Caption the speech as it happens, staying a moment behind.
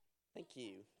Thank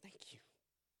you. Thank you.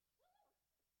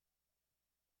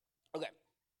 Okay.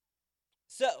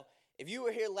 So, if you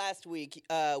were here last week,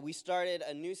 we started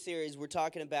a new series. We're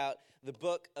talking about the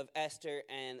book of Esther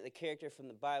and the character from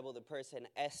the Bible, the person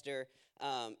Esther.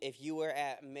 If you were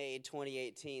at May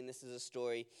 2018, this is a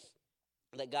story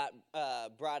that got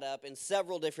brought up in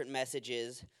several different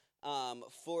messages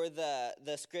for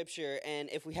the scripture. And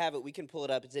if we have it, we can pull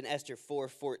it up. It's in Esther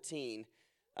 4:14.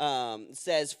 It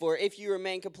says, "For if you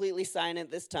remain completely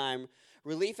silent this time,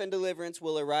 relief and deliverance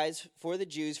will arise for the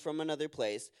Jews from another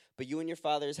place, but you and your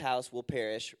father's house will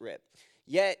perish." Rip.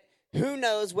 "Yet who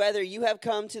knows whether you have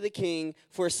come to the king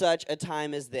for such a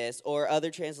time as this," or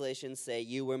other translations say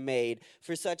you were made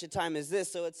for such a time as this.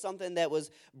 So it's something that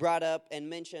was brought up and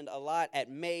mentioned a lot at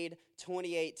May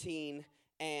 2018.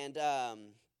 And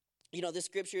this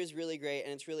scripture is really great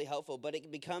and it's really helpful, but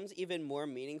it becomes even more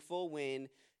meaningful when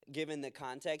given the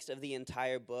context of the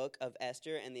entire book of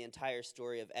Esther and the entire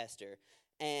story of Esther.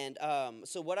 And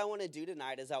so what I want to do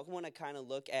tonight is I want to kind of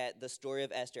look at the story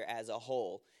of Esther as a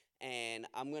whole. And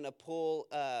I'm going to pull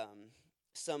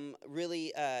some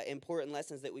really important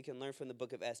lessons that we can learn from the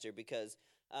book of Esther, because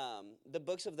the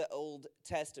books of the Old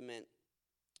Testament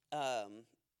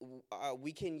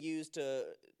we can use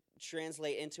to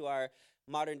translate into our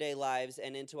modern day lives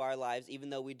and into our lives, even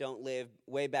though we don't live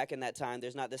way back in that time.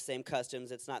 There's not the same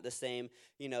customs. It's not the same,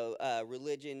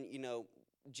 religion.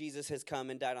 Jesus has come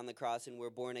and died on the cross, and we're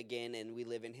born again, and we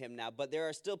live in him now. But there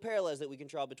are still parallels that we can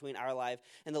draw between our life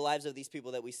and the lives of these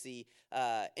people that we see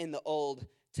in the Old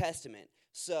Testament.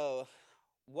 So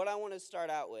what I want to start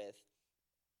out with,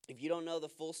 if you don't know the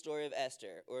full story of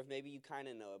Esther, or if maybe you kind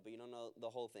of know it, but you don't know the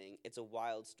whole thing, it's a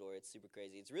wild story. It's super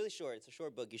crazy. It's really short. It's a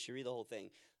short book. You should read the whole thing.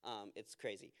 It's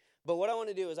crazy. But what I want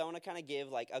to do is I want to kind of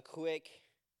give like a quick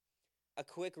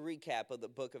recap of the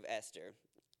book of Esther.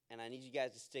 And I need you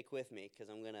guys to stick with me, because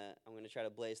I'm gonna try to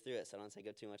blaze through it so I don't take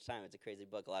up too much time. It's a crazy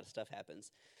book. A lot of stuff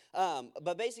happens.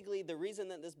 But basically, the reason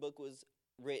that this book was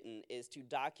written is to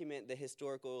document the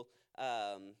historical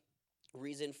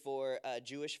reason for a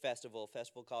Jewish festival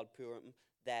called Purim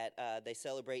that they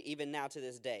celebrate even now to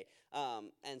this day.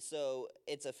 And so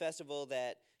it's a festival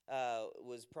that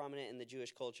was prominent in the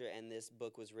Jewish culture, and this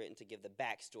book was written to give the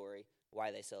backstory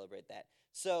why they celebrate that.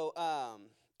 So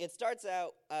it starts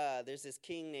out, there's this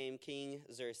king named King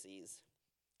Xerxes,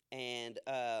 and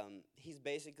he's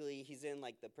in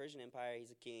like the Persian Empire.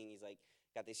 He's a king. He's like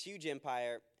got this huge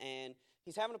empire, and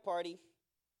he's having a party.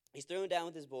 He's throwing down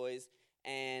with his boys,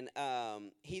 and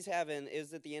it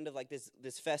was at the end of like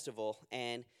this festival,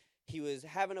 and he was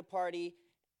having a party,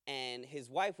 and his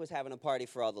wife was having a party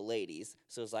for all the ladies.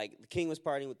 So it's like the king was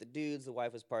partying with the dudes, the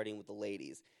wife was partying with the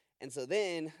ladies. And so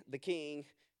then the king,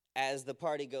 as the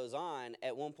party goes on,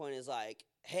 at one point is like,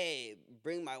 "Hey,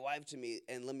 bring my wife to me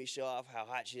and let me show off how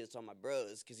hot she is to all my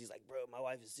bros." Because he's like, "Bro, my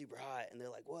wife is super hot." And they're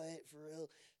like, "What, for real?"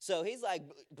 So he's like,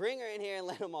 "Bring her in here and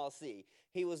let them all see."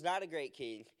 He was not a great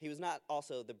king. He was not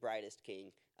also the brightest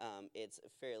king. It's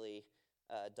fairly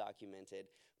documented.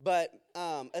 But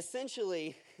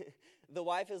essentially, the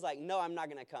wife is like, "No, I'm not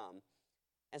going to come."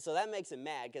 And so that makes him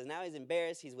mad, because now he's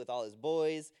embarrassed. He's with all his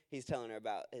boys. He's telling her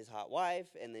about his hot wife,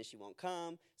 and then she won't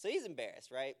come. So he's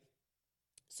embarrassed, right?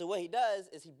 So what he does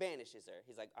is he banishes her.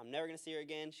 He's like, "I'm never going to see her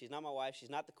again. She's not my wife. She's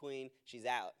not the queen. She's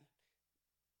out."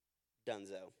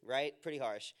 Dunzo, right? Pretty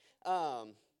harsh.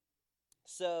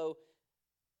 So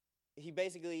he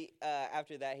basically,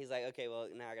 after that, he's like, "Okay, well,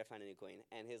 now I got to find a new queen."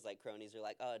 And his like cronies are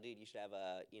like, "Oh, dude, you should have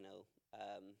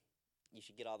you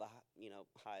should get all the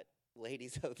hot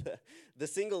ladies of the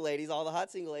single ladies, all the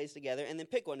hot single ladies together, and then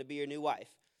pick one to be your new wife."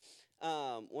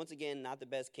 Once again, not the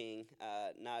best king,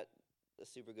 not a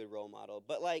super good role model,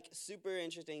 but like super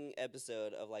interesting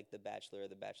episode of like The Bachelor or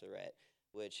The Bachelorette,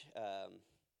 which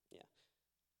yeah.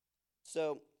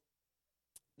 So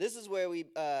this is where we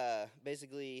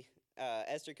basically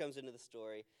Esther comes into the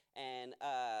story, and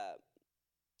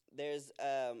there's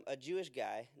a Jewish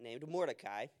guy named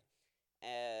Mordecai,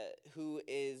 who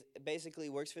is basically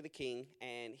works for the king,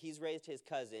 and he's raised his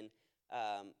cousin,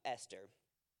 Esther.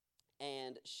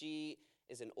 And she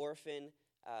is an orphan.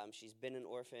 She's been an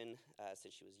orphan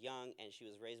since she was young, and she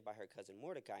was raised by her cousin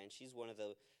Mordecai, and she's one of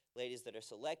the ladies that are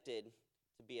selected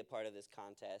to be a part of this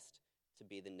contest to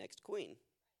be the next queen.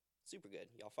 Super good.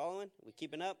 Y'all following? We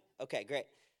keeping up? Okay, great.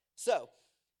 So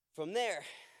from there,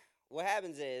 what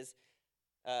happens is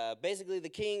basically the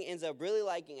king ends up really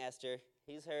liking Esther.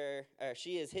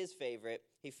 She is his favorite.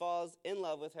 He falls in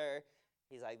love with her.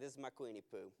 He's like, "This is my queenie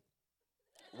poo."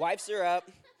 Wipes her up.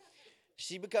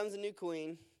 She becomes a new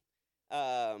queen.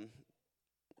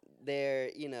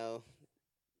 Their,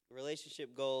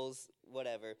 relationship goals,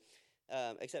 whatever.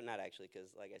 Except not actually, because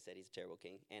like I said, he's a terrible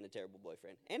king and a terrible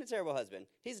boyfriend and a terrible husband.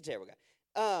 He's a terrible guy.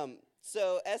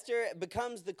 So Esther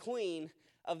becomes the queen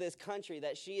of this country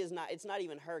that she is not. It's not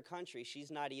even her country.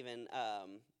 She's not even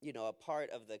a part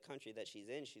of the country that she's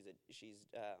in. She's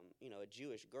a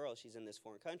Jewish girl. She's in this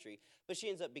foreign country, but she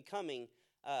ends up becoming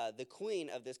the queen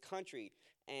of this country,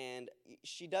 and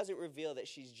she doesn't reveal that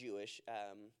she's Jewish.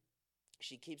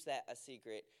 She keeps that a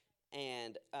secret,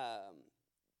 and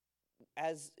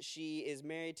as she is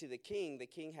married to the king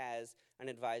has an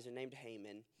advisor named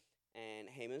Haman, and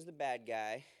Haman's the bad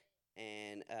guy,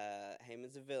 and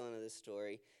Haman's the villain of this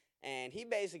story. And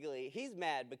he's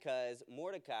mad because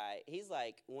Mordecai, he's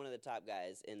like one of the top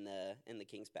guys in the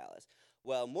king's palace.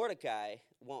 Well, Mordecai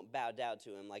won't bow down to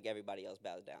him like everybody else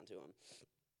bows down to him.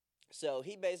 So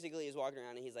he basically is walking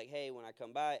around and he's like, hey, when I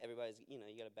come by, everybody's, you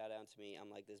got to bow down to me. I'm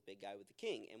like this big guy with the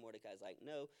king. And Mordecai's like,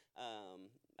 no,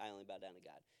 I only bow down to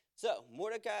God. So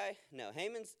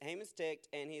Haman's ticked,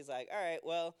 and he's like, all right,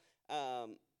 well,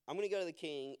 I'm going to go to the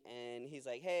king. And he's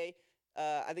like, hey,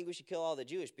 I think we should kill all the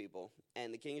Jewish people.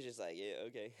 And the king is just like, yeah,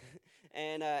 okay.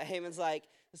 And Haman's like,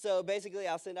 so basically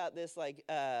I'll send out this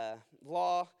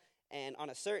law, and on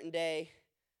a certain day,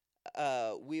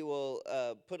 we will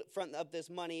front up this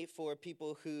money for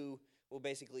people who will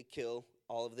basically kill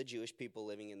all of the Jewish people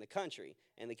living in the country.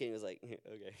 And the king was like,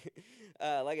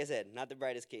 okay. Like I said, not the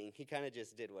brightest king. He kind of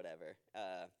just did whatever.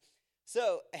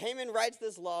 So Haman writes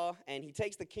this law, and he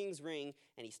takes the king's ring,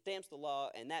 and he stamps the law,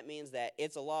 and that means that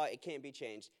it's a law, it can't be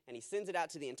changed. And he sends it out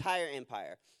to the entire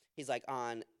empire. He's like,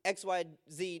 on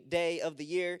XYZ day of the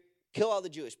year, kill all the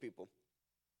Jewish people.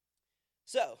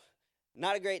 So,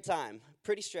 not a great time.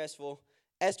 Pretty stressful.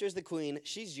 Esther's the queen.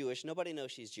 She's Jewish. Nobody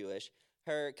knows she's Jewish.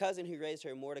 Her cousin who raised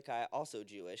her, Mordecai, also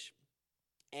Jewish.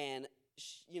 And,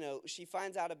 she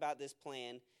finds out about this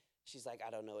plan. She's like,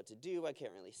 I don't know what to do. I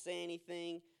can't really say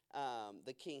anything.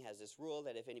 The king has this rule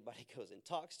that if anybody goes and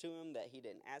talks to him that he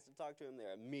didn't ask to talk to him,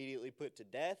 they're immediately put to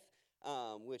death,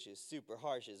 which is super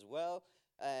harsh as well.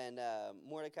 And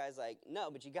Mordecai's like, no,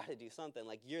 but you got to do something.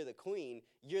 Like, you're the queen.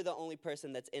 You're the only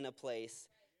person that's in a place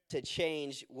to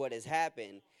change what has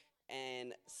happened.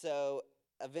 And so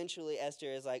eventually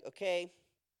Esther is like, okay,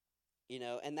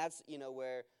 and that's,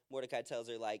 where Mordecai tells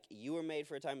her, like, you were made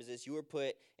for a time as this. You were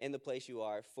put in the place you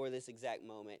are for this exact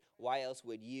moment. Why else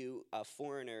would you, a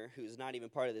foreigner who's not even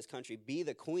part of this country, be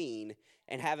the queen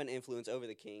and have an influence over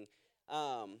the king?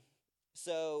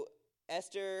 So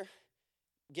Esther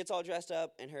gets all dressed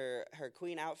up in her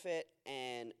queen outfit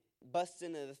and busts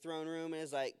into the throne room and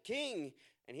is like, king!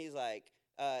 And he's like,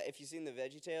 if you've seen the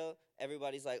VeggieTale,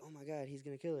 everybody's like, oh my God, he's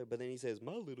going to kill her. But then he says,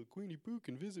 my little Queenie Pooh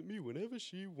can visit me whenever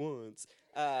she wants.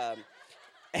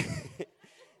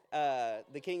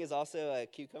 The king is also a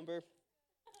cucumber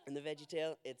in the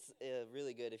VeggieTale. It's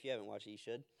really good. If you haven't watched it, you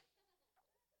should.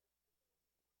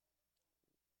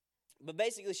 But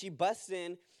basically, she busts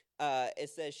in. It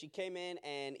says she came in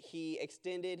and he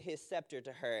extended his scepter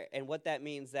to her. And what that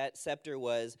means, that scepter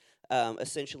was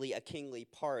essentially a kingly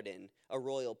pardon, a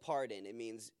royal pardon. It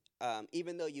means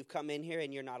even though you've come in here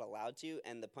and you're not allowed to,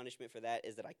 and the punishment for that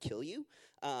is that I kill you,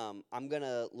 I'm going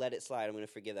to let it slide. I'm going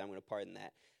to forgive that. I'm going to pardon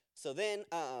that. So then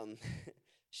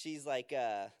she's like,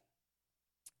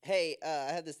 hey,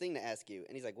 I have this thing to ask you.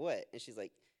 And he's like, what? And she's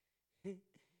like, do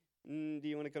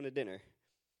you want to come to dinner?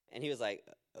 And he was like,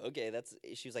 okay,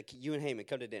 she was like, you and Haman,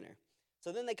 come to dinner.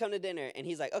 So then they come to dinner, and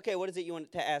he's like, okay, what is it you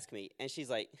want to ask me? And she's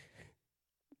like,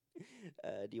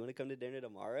 do you want to come to dinner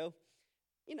tomorrow?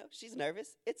 She's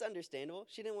nervous. It's understandable.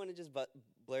 She didn't want to just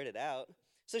blurt it out.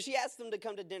 So she asked them to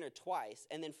come to dinner twice.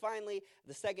 And then finally,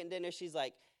 the second dinner, she's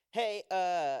like, hey,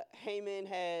 Haman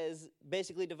has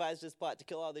basically devised this plot to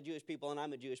kill all the Jewish people, and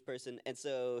I'm a Jewish person, and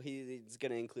so he's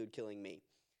going to include killing me.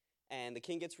 And the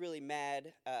king gets really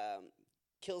mad,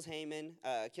 kills Haman,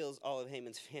 kills all of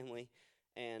Haman's family,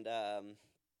 and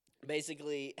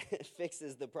basically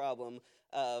fixes the problem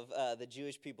of the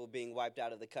Jewish people being wiped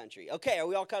out of the country. Okay, are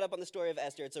we all caught up on the story of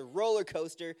Esther? It's a roller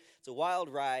coaster. It's a wild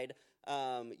ride.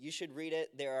 You should read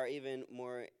it. There are even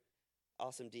more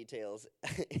awesome details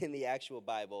in the actual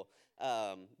Bible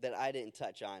that I didn't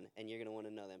touch on, and you're going to want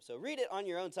to know them. So read it on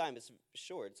your own time. It's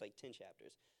short. It's like 10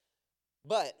 chapters.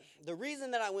 But the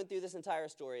reason that I went through this entire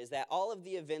story is that all of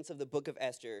the events of the book of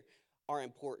Esther are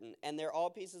important, and they're all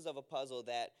pieces of a puzzle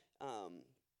that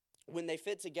when they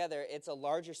fit together, it's a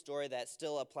larger story that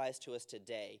still applies to us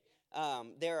today.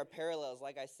 There are parallels,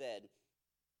 like I said,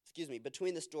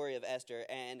 between the story of Esther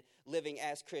and living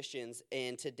as Christians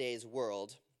in today's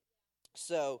world.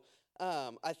 So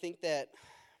I think that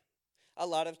a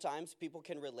lot of times people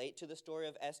can relate to the story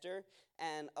of Esther,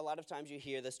 and a lot of times you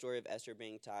hear the story of Esther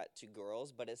being taught to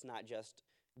girls, but it's not just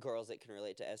girls that can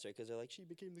relate to Esther because they're like, she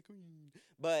became the queen.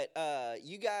 But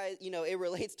you guys, it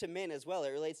relates to men as well. It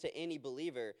relates to any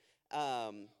believer.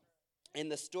 In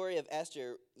the story of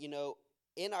Esther,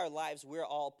 in our lives, we're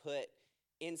all put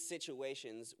in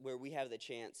situations where we have the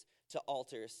chance to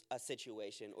alter a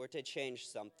situation or to change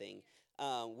something.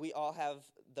 We all have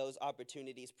those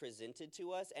opportunities presented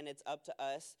to us, and it's up to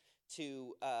us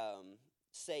to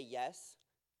say yes,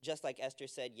 just like Esther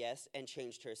said yes and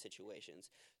changed her situations.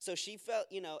 So she felt,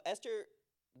 Esther,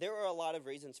 there were a lot of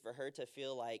reasons for her to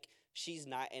feel like she's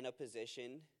not in a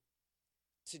position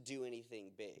to do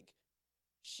anything big.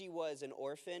 She was an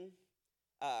orphan.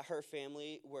 Her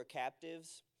family were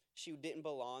captives. She didn't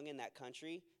belong in that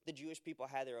country. The Jewish people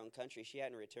had their own country. She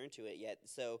hadn't returned to it yet.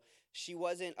 So she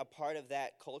wasn't a part of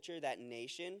that culture, that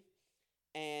nation.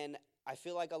 And I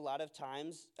feel like a lot of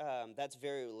times that's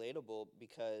very relatable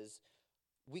because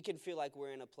we can feel like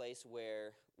we're in a place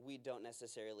where we don't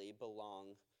necessarily belong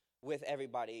with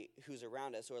everybody who's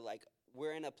around us, or like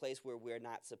we're in a place where we're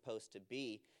not supposed to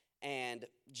be. And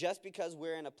just because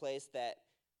we're in a place that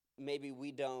maybe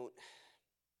we don't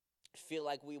feel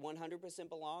like we 100%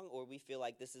 belong, or we feel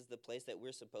like this is the place that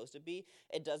we're supposed to be,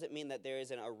 it doesn't mean that there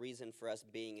isn't a reason for us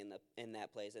being in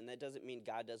that place. And that doesn't mean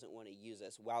God doesn't want to use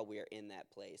us while we're in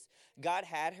that place. God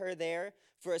had her there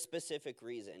for a specific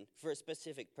reason, for a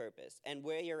specific purpose. And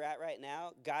where you're at right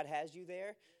now, God has you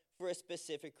there for a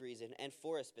specific reason and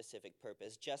for a specific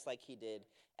purpose, just like he did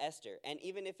Esther. And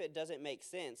even if it doesn't make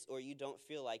sense or you don't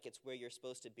feel like it's where you're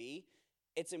supposed to be,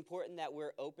 it's important that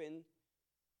we're open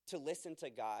to listen to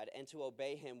God and to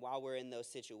obey him while we're in those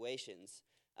situations.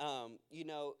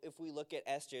 If we look at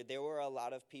Esther, there were a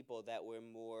lot of people that were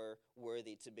more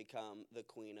worthy to become the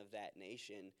queen of that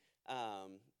nation.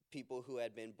 People who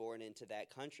had been born into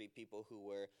that country, people who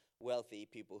were wealthy,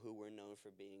 people who were known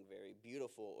for being very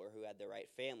beautiful or who had the right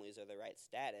families or the right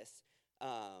status.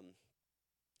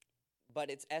 But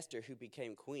it's Esther who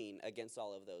became queen against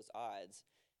all of those odds.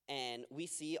 And we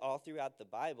see all throughout the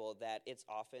Bible that it's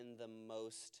often the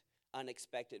most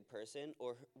unexpected person,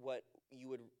 or what you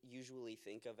would usually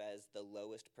think of as the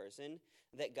lowest person,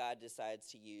 that God decides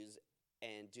to use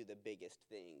and do the biggest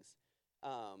things.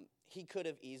 He could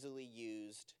have easily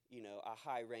used, a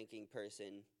high-ranking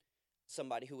person,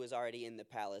 somebody who was already in the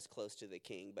palace close to the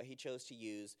king, but he chose to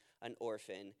use an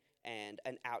orphan and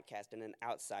an outcast and an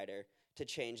outsider to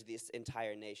change this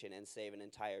entire nation and save an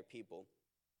entire people.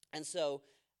 And so,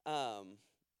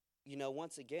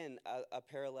 once again, a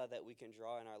parallel that we can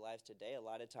draw in our lives today, a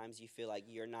lot of times you feel like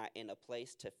you're not in a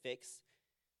place to fix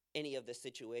any of the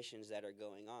situations that are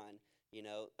going on.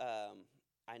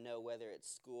 I know whether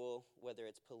it's school, whether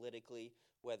it's politically,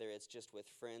 whether it's just with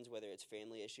friends, whether it's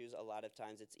family issues, a lot of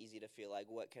times it's easy to feel like,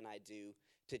 what can I do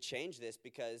to change this?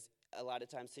 Because a lot of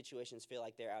times situations feel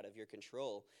like they're out of your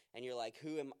control. And you're like,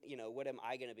 what am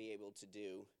I going to be able to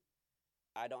do?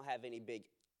 I don't have any big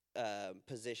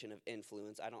position of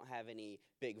influence. I don't have any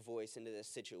big voice into this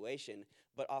situation.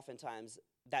 But oftentimes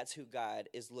that's who God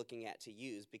is looking at to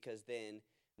use, because then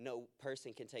no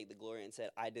person can take the glory and say,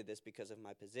 I did this because of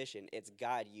my position. It's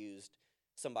God used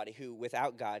somebody who,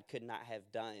 without God, could not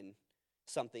have done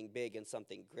something big and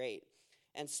something great.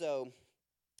 And so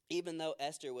even though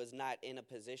Esther was not in a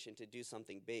position to do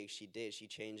something big, she did. She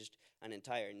changed an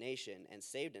entire nation and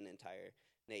saved an entire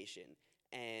nation.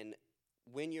 And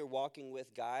when you're walking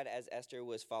with God, as Esther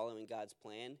was following God's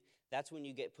plan, that's when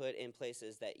you get put in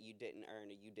places that you didn't earn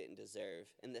or you didn't deserve.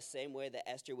 In the same way that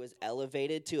Esther was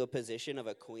elevated to a position of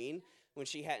a queen when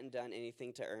she hadn't done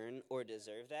anything to earn or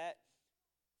deserve that,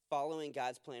 following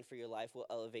God's plan for your life will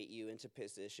elevate you into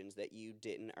positions that you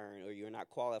didn't earn or you're not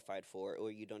qualified for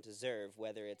or you don't deserve,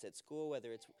 whether it's at school,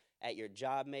 whether it's at your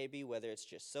job maybe, whether it's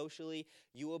just socially.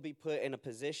 You will be put in a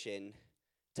position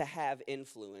to have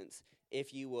influence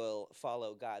if you will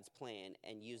follow God's plan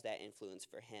and use that influence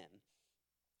for him.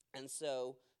 And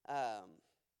so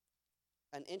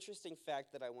an interesting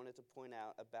fact that I wanted to point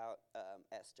out about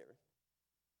Esther.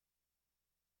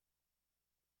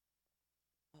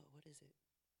 Oh, what is it?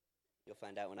 You'll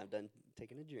find out when I'm done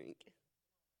taking a drink.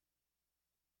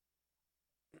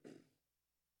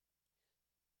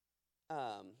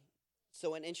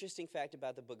 So an interesting fact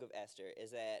about the book of Esther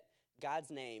is that God's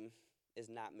name is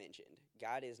not mentioned.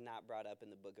 God is not brought up in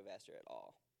the book of Esther at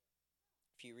all.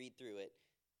 If you read through it,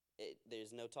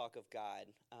 there's no talk of God.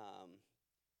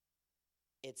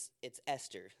 It's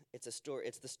Esther. It's a story.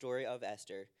 It's the story of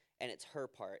Esther, and it's her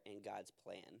part in God's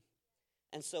plan.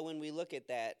 And so when we look at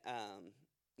that,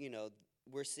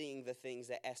 we're seeing the things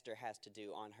that Esther has to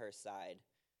do on her side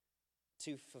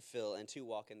to fulfill and to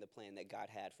walk in the plan that God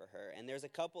had for her. And there's a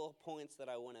couple of points that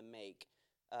I want to make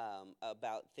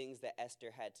about things that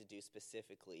Esther had to do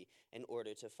specifically in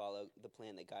order to follow the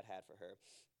plan that God had for her.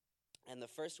 And the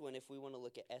first one, if we want to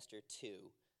look at Esther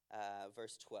 2,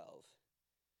 verse 12,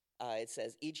 it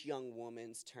says, each young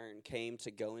woman's turn came to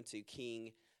go into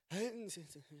King,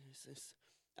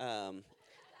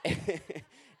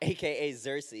 a.k.a.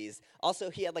 Xerxes.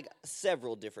 Also, he had like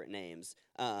several different names.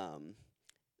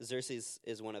 Xerxes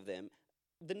is one of them.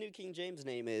 The New King James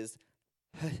name is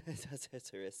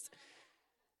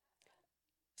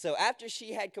So after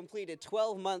she had completed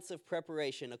 12 months of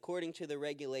preparation according to the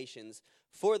regulations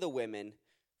for the women,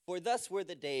 for thus were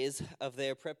the days of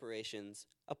their preparations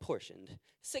apportioned,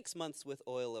 6 months with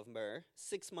oil of myrrh,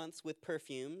 6 months with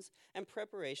perfumes, and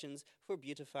preparations for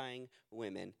beautifying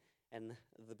women. And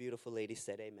the beautiful lady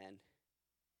said amen.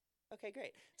 Okay,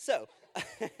 great. So,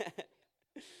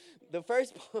 the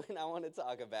first point I want to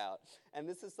talk about, and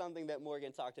this is something that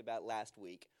Morgan talked about last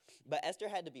week, but Esther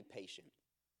had to be patient.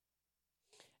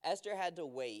 Esther had to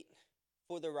wait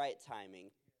for the right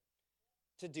timing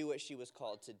to do what she was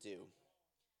called to do.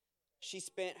 She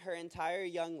spent her entire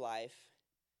young life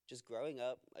just growing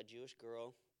up, a Jewish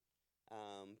girl,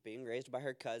 being raised by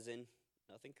her cousin,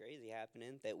 nothing crazy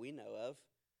happening that we know of,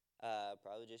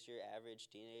 probably just your average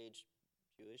teenage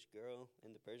Jewish girl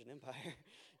in the Persian Empire,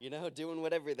 doing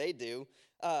whatever they do.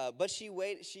 But she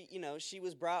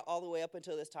was brought all the way up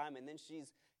until this time, and then she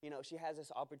has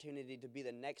this opportunity to be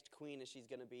the next queen, and she's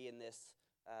going to be in this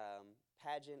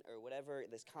pageant or whatever,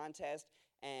 this contest,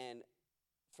 and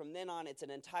from then on, it's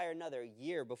an entire another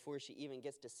year before she even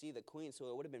gets to see the queen, so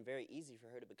it would have been very easy for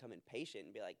her to become impatient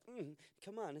and be like,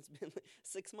 come on, it's been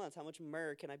 6 months. How much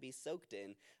myrrh can I be soaked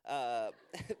in?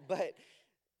 But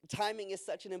timing is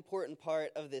such an important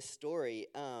part of this story.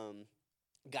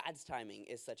 God's timing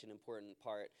is such an important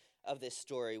part of this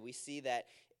story. We see that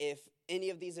if any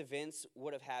of these events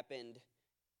would have happened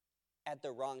at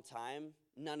the wrong time,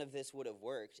 none of this would have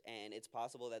worked, and it's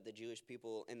possible that the Jewish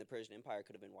people in the Persian Empire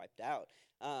could have been wiped out.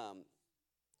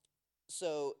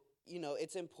 So,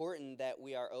 it's important that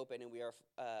we are open and we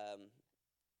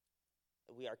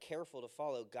are careful to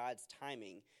follow God's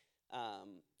timing.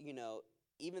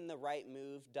 Even the right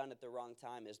move done at the wrong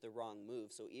time is the wrong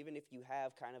move. So even if you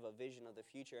have kind of a vision of the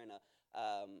future and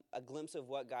a glimpse of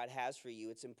what God has for you,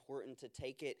 it's important to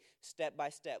take it step by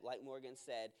step. Like Morgan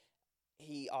said,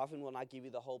 He often will not give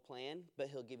you the whole plan, but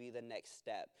He'll give you the next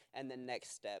step and the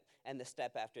next step and the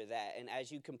step after that. And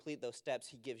as you complete those steps,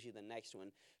 He gives you the next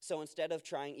one. So instead of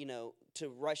trying, to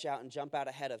rush out and jump out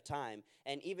ahead of time,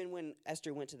 and even when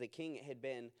Esther went to the king, it had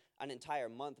been an entire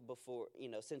month before,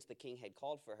 since the king had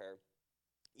called for her,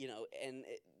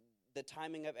 the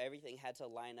timing of everything had to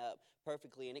line up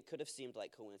perfectly, and it could have seemed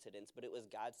like coincidence, but it was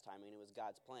God's timing. It was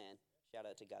God's plan. Shout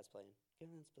out to God's plan.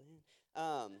 God's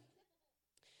plan.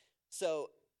 So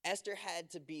Esther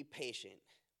had to be patient.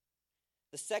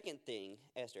 The second thing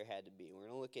Esther had to be, we're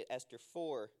going to look at Esther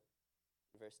 4,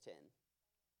 verse 10.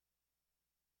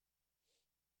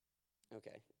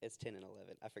 Okay, it's 10 and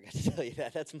 11. I forgot to tell you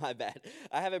that. That's my bad.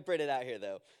 I have it printed out here,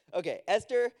 though. Okay,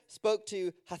 Esther spoke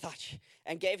to Hathach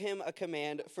and gave him a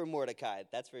command for Mordecai.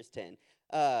 That's verse 10.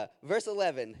 Verse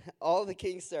 11, all the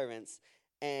king's servants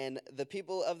and the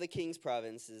people of the king's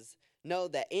provinces know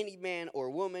that any man or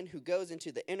woman who goes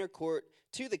into the inner court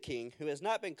to the king who has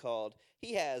not been called,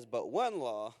 he has but one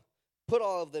law, put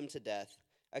all of them to death,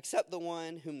 except the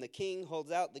one whom the king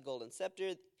holds out the golden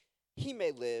scepter, he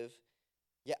may live.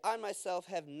 Yet I myself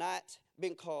have not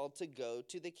been called to go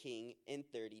to the king in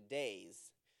 30 days.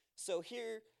 So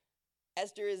here,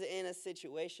 Esther is in a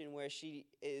situation where she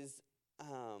is,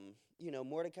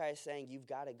 Mordecai is saying, you've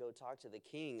got to go talk to the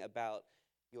king about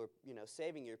your,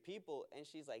 saving your people. And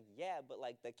she's like, yeah, but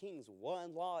like the king's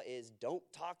one law is don't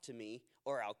talk to me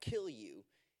or I'll kill you.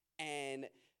 And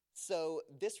so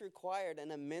this required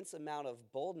an immense amount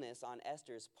of boldness on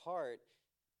Esther's part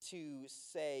to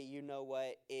say, you know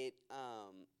what,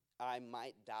 I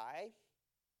might die,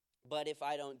 but if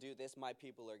I don't do this, my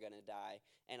people are going to die,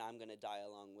 and I'm going to die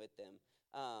along with them.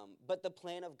 But the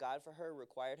plan of God for her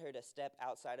required her to step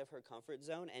outside of her comfort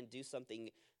zone and do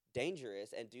something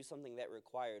dangerous and do something that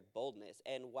required boldness.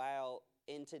 And while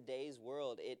in today's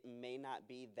world it may not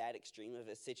be that extreme of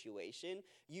a situation,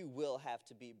 you will have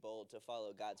to be bold to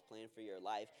follow God's plan for your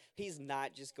life. He's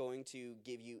not just going to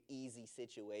give you easy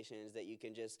situations that you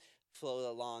can just float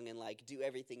along and like do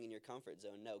everything in your comfort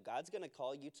zone. No, God's going to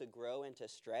call you to grow and to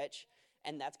stretch,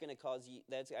 and that's going to call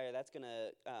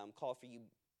for you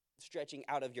stretching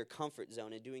out of your comfort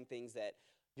zone and doing things that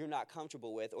you're not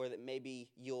comfortable with, or that maybe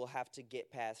you'll have to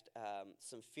get past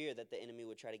some fear that the enemy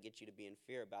would try to get you to be in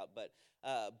fear about. But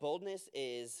boldness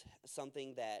is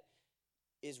something that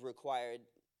is required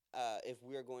if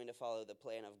we're going to follow the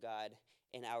plan of God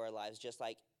in our lives, just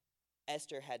like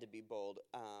Esther had to be bold,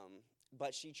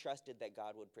 but she trusted that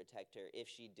God would protect her if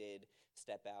she did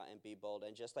step out and be bold.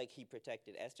 And just like he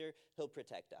protected Esther, he'll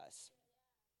protect us.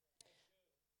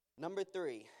 Number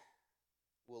 3,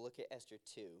 we'll look at Esther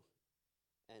 2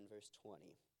 and verse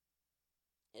 20.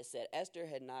 It said, Esther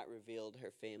had not revealed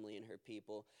her family and her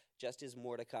people, just as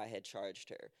Mordecai had charged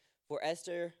her. For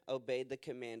Esther obeyed the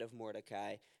command of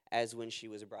Mordecai as when she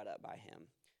was brought up by him.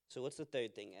 So what's the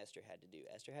third thing Esther had to do?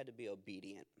 Esther had to be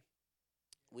obedient.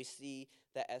 We see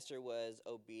that Esther was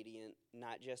obedient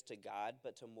not just to God,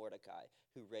 but to Mordecai,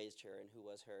 who raised her and who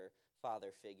was her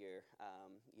father figure,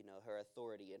 her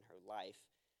authority in her life.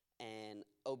 And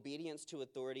obedience to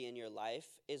authority in your life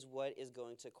is what is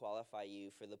going to qualify you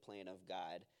for the plan of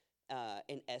God.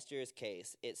 In Esther's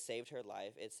case, it saved her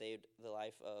life. It saved the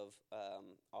life of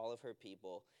all of her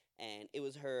people. And it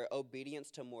was her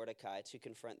obedience to Mordecai to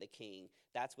confront the king.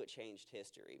 That's what changed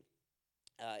history.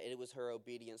 It was her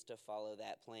obedience to follow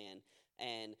that plan.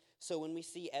 And so when we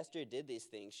see Esther did these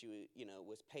things, she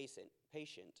was patient.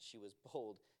 She was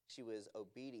bold. She was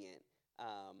obedient.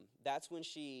 That's when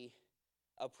she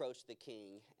approached the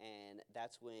king, and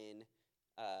that's when,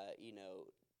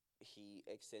 he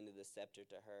extended the scepter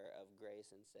to her of grace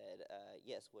and said,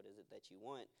 yes, what is it that you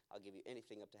want? I'll give you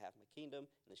anything up to half my kingdom.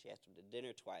 And then she asked him to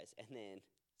dinner twice and then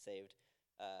saved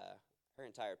her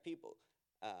entire people,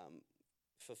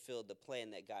 fulfilled the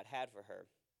plan that God had for her.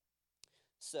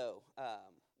 So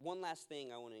one last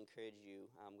thing I want to encourage you.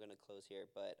 I'm going to close here,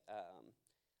 but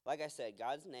like I said,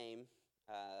 God's name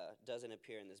doesn't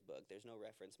appear in this book. There's no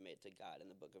reference made to God in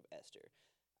the book of Esther.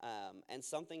 And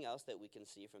something else that we can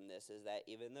see from this is that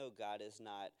even though God is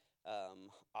not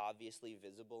obviously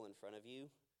visible in front of you,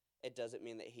 it doesn't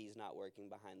mean that he's not working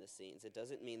behind the scenes. It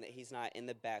doesn't mean that he's not in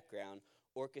the background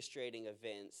orchestrating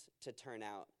events to turn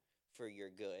out for your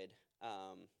good.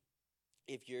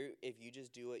 If you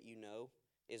just do what you know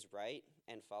is right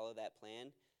and follow that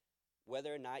plan,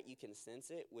 whether or not you can sense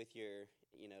it with your,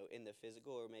 in the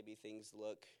physical, or maybe things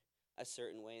look a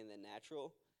certain way in the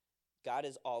natural, God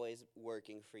is always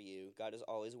working for you. God is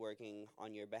always working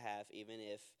on your behalf, even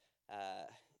if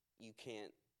you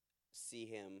can't see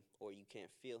him or you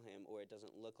can't feel him or it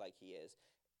doesn't look like he is.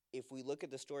 If we look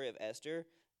at the story of Esther,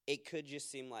 it could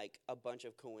just seem like a bunch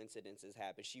of coincidences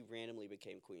happened. She randomly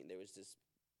became queen. There was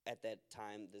at that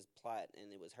time, this plot,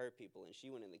 and it was her people, and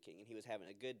she went in the king, and he was having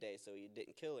a good day, so he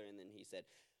didn't kill her, and then he said,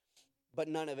 but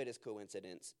none of it is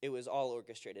coincidence. It was all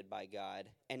orchestrated by God,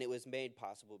 and it was made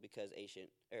possible because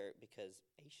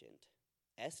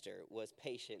Esther was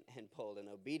patient and bold and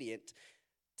obedient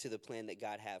to the plan that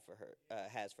God has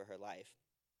for her life.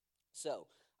 So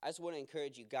I just want to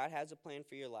encourage you. God has a plan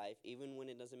for your life, even when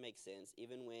it doesn't make sense,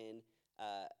 even when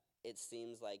it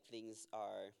seems like things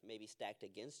are maybe stacked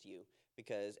against you,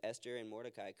 because Esther and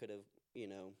Mordecai could have,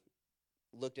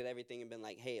 looked at everything and been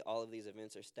like, hey, all of these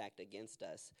events are stacked against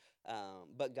us.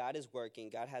 But God is working.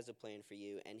 God has a plan for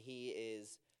you, and he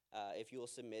is, if you will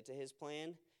submit to his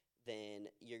plan, then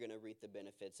you're going to reap the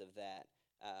benefits of that.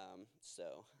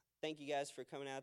 So thank you guys for coming out